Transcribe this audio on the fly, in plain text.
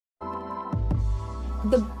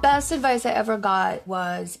The best advice I ever got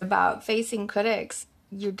was about facing critics.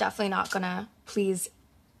 You're definitely not gonna please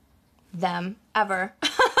them, ever.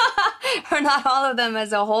 Or not all of them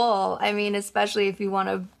as a whole. I mean, especially if you want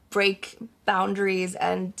to break boundaries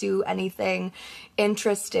and do anything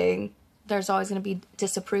interesting, there's always going to be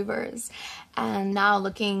disapprovers. And now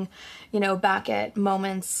looking, back at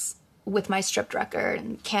moments with my stripped record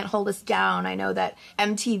and Can't Hold Us Down, I know that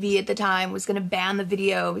MTV at the time was going to ban the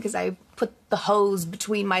video because I put the hose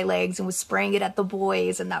between my legs and was spraying it at the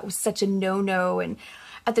boys, and that was such a no-no. And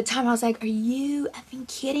at the time I was like, are you effing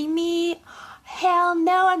kidding me? Hell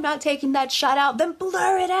no, I'm not taking that shot out. Then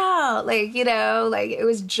blur it out. It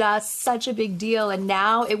was just such a big deal, and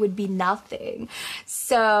now it would be nothing.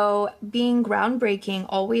 So being groundbreaking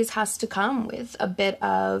always has to come with a bit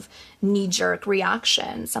of knee-jerk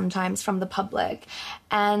reaction, sometimes from the public.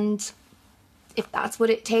 And if that's what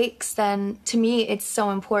it takes, then to me it's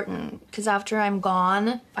so important, because after I'm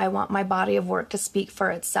gone, I want my body of work to speak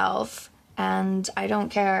for itself. And I don't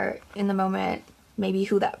care in the moment maybe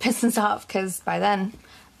who that pisses off, because by then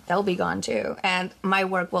they'll be gone too, and my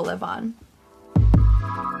work will live on.